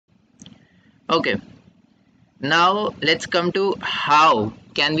Okay, now let's come to how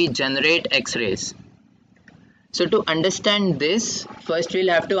can we generate X-rays. So to understand this, first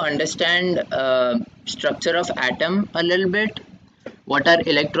we'll have to understand structure of atom a little bit. What are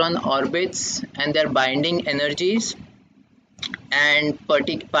electron orbits and their binding energies, and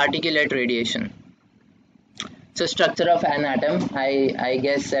particulate radiation. So structure of an atom, I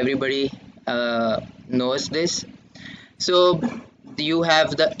guess everybody knows this. So you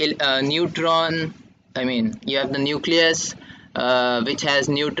have the neutron, you have the nucleus, which has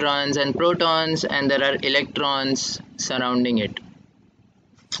neutrons and protons, and there are electrons surrounding it.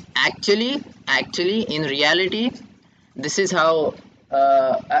 Actually, in reality, this is how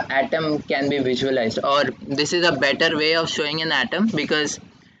an atom can be visualized, or this is a better way of showing an atom, because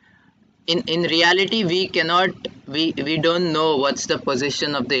in reality we don't know what's the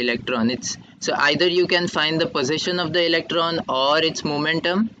position of the electron. So either you can find the position of the electron or its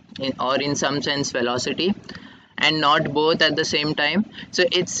momentum, or in some sense velocity, and not both at the same time. So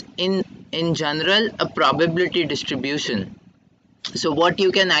it's in general a probability distribution. So what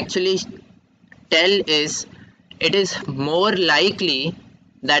you can actually tell is, it is more likely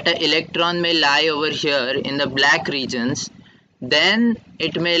that an electron may lie over here in the black regions than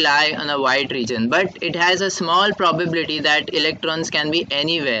it may lie on a white region, but it has a small probability that electrons can be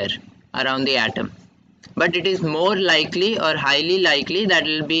anywhere around the atom, but it is more likely or highly likely that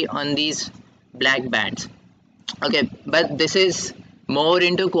it will be on these black bands. Okay, but this is more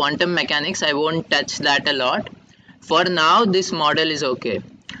into quantum mechanics. I won't touch that a lot. For now, this model is okay.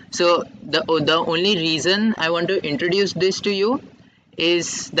 So the only reason I want to introduce this to you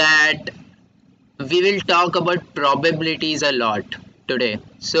is that we will talk about probabilities a lot today.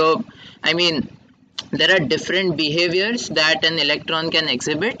 So there are different behaviors that an electron can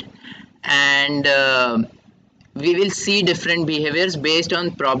exhibit, and we will see different behaviors based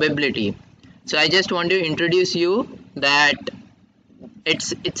on probability. So I just want to introduce you that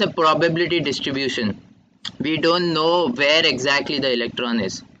it's a probability distribution. We don't know where exactly the electron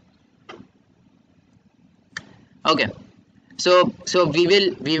is. Okay, so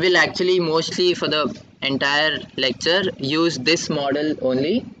we will actually mostly for the entire lecture use this model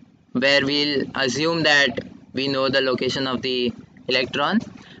only, where we'll assume that we know the location of the electron,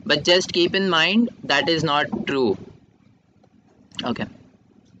 but just keep in mind that is not true. Okay,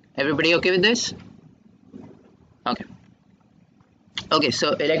 everybody okay with this? Okay,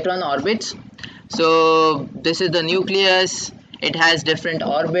 so electron orbits. So this is the nucleus. It has different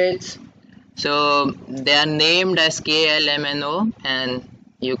orbits. So they are named as K, L, M, N, O, and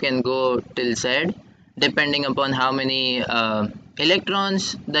you can go till Z depending upon how many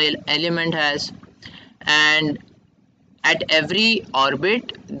electrons the element has. And at every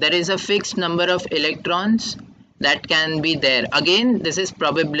orbit there is a fixed number of electrons that can be there. Again, this is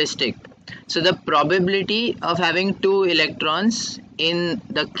probabilistic. So the probability of having 2 electrons in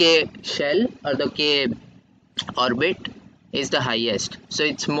the K shell or the K orbit is the highest. So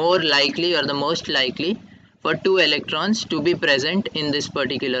it's more likely, or the most likely, for 2 electrons to be present in this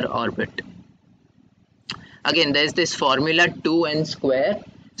particular orbit. Again, there's this formula 2n square.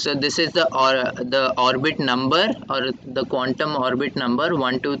 So this is the orbit number, or the quantum orbit number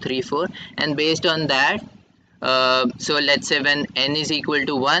 1, 2, 3, 4, and based on that, so let's say when n is equal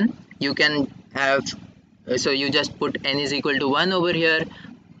to 1, you can have, so you just put n is equal to 1 over here,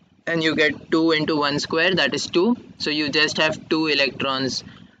 and you get 2 into 1 square, that is 2. So you just have 2 electrons,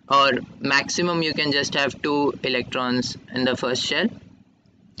 or maximum you can just have 2 electrons in the first shell,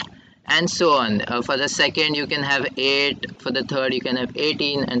 and so on. For the second you can have 8, for the third you can have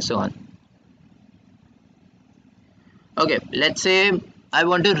 18, and so on. Okay, let's say I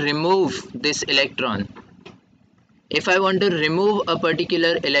want to remove this electron. If I want to remove a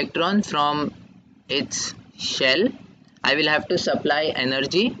particular electron from its shell, I will have to supply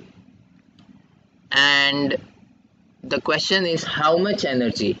energy, and the question is how much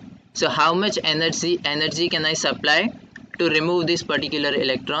energy. So how much energy can I supply to remove this particular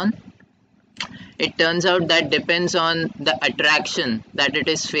electron? It turns out that depends on the attraction that it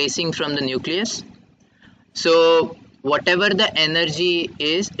is facing from the nucleus. So whatever the energy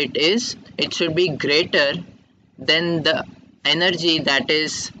is, it should be greater than the energy that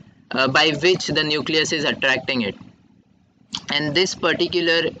is by which the nucleus is attracting it. And this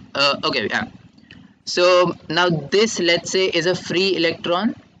particular so now this, let's say, is a free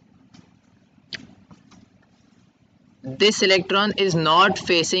electron. This electron is not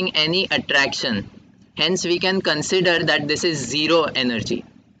facing any attraction, hence we can consider that this is zero energy.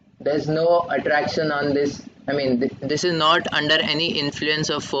 There's no attraction on this. This is not under any influence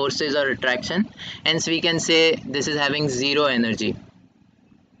of forces or attraction, hence we can say this is having zero energy.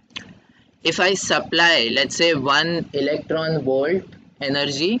 if I supply, let's say, 1 electron volt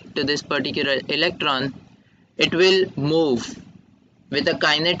energy to this particular electron, it will move with a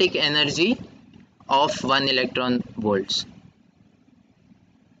kinetic energy of 1 electron volts.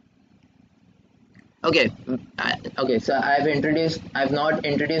 Okay, so I've not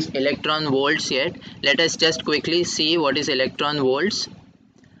introduced electron volts yet. Let us just quickly see what is electron volts.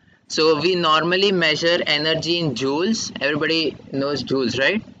 So we normally measure energy in joules. Everybody knows joules,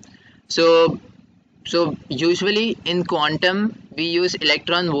 right? So usually in quantum we use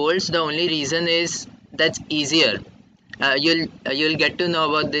electron volts. The only reason is that's easier. You'll get to know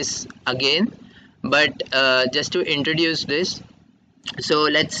about this again, but just to introduce this, so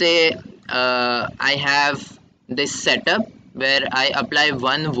let's say I have this setup where I apply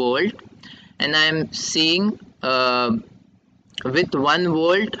 1 volt, and I'm seeing with 1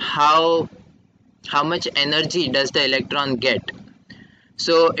 volt how much energy does the electron get.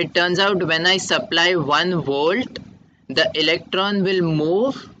 So it turns out when I supply 1 volt, the electron will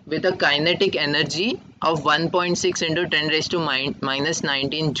move with a kinetic energy of 1.6 into 10 raised to minus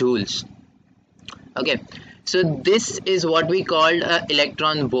 19 joules. Okay, so this is what we called a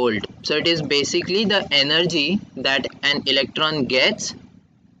electron volt. So it is basically the energy that an electron gets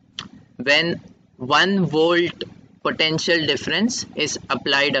when 1 volt potential difference is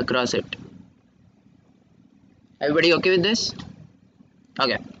applied across it. Everybody okay with this?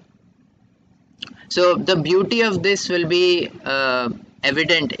 Okay, so the beauty of this will be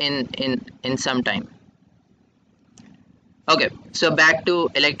evident in some time. Okay, so back to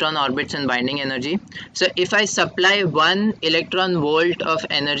electron orbits and binding energy. So if I supply 1 electron volt of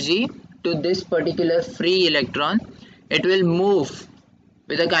energy to this particular free electron, it will move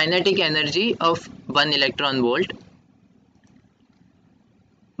with a kinetic energy of 1 electron volt.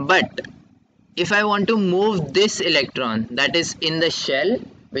 But if I want to move this electron that is in the shell,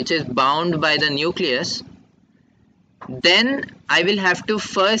 which is bound by the nucleus, then I will have to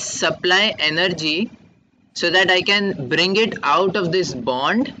first supply energy so that I can bring it out of this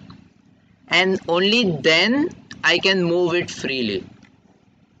bond, and only then I can move it freely.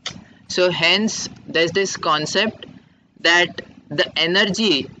 So hence there's this concept that the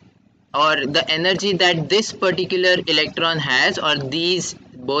energy, or the energy that this particular electron has, or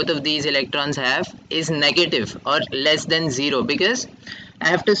both of these electrons have, is negative or less than 0, because I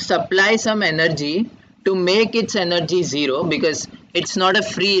have to supply some energy to make its energy 0, because it's not a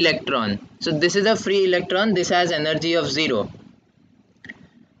free electron. So this is a free electron, this has energy of 0.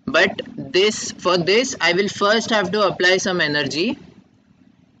 But for this I will first have to apply some energy,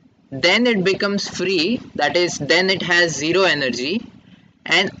 then it becomes free, that is, then it has 0 energy,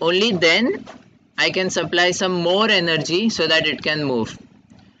 and only then I can supply some more energy so that it can move.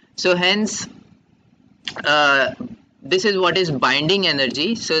 So hence this is what is binding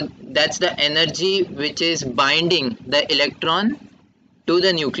energy. So that's the energy which is binding the electron to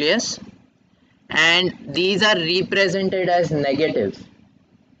the nucleus, and these are represented as negative.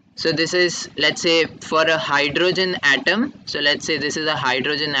 So this is, let's say, for a hydrogen atom. So let's say this is a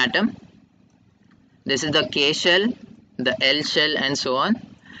hydrogen atom, this is the K shell, the L shell, and so on.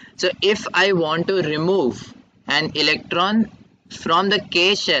 So if I want to remove an electron from the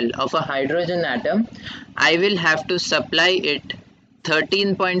K shell of a hydrogen atom, I will have to supply it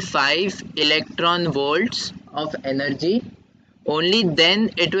 13.5 electron volts of energy. Only then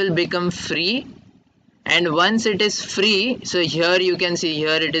it will become free, and once it is free, so here you can see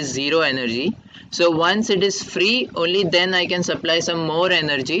here it is 0 energy. So once it is free, only then I can supply some more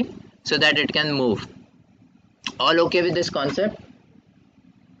energy so that it can move. All okay with this concept?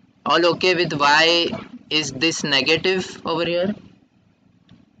 All okay with why is this negative over here?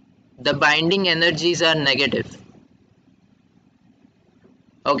 The binding energies are negative.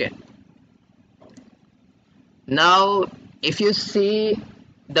 Okay. Now if you see,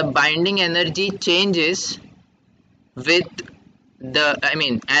 the binding energy changes with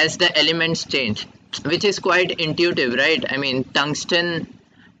as the elements change, which is quite intuitive, right? Tungsten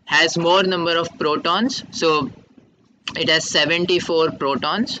has more number of protons, so it has 74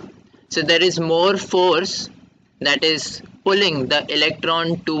 protons. So there is more force that is pulling the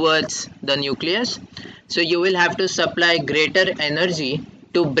electron towards the nucleus. So you will have to supply greater energy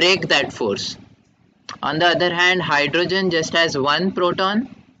to break that force. On the other hand, hydrogen just has 1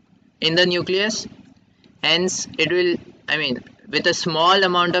 proton in the nucleus, hence it will, with a small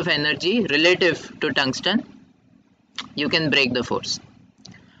amount of energy relative to tungsten, you can break the force.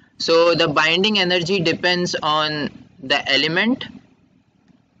 So the binding energy depends on the element.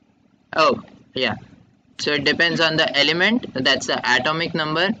 So it depends on the element, that's the atomic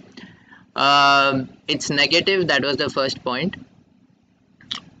number. It's negative, that was the first point.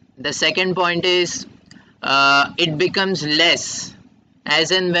 The second point is it becomes less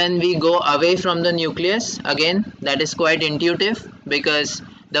as in when we go away from the nucleus. Again, that is quite intuitive, because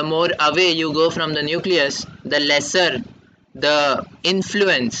the more away you go from the nucleus, the lesser the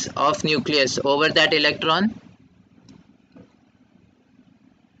influence of nucleus over that electron.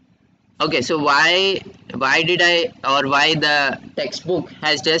 Okay, so why did I, or why the textbook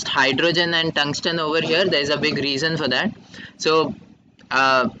has just hydrogen and tungsten over here? There is a big reason for that. So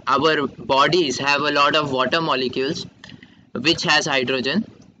our bodies have a lot of water molecules which has hydrogen.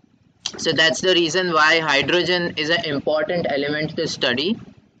 So that's the reason why hydrogen is an important element to study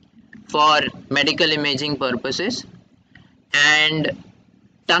for medical imaging purposes, and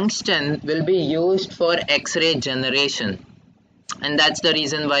tungsten will be used for X-ray generation, and that's the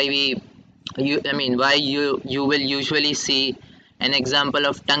reason why you will usually see an example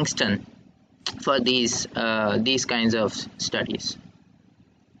of tungsten for these kinds of studies.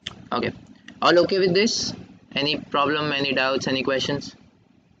 Okay, all okay with this? Any problem, any doubts, any questions?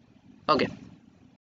 Okay.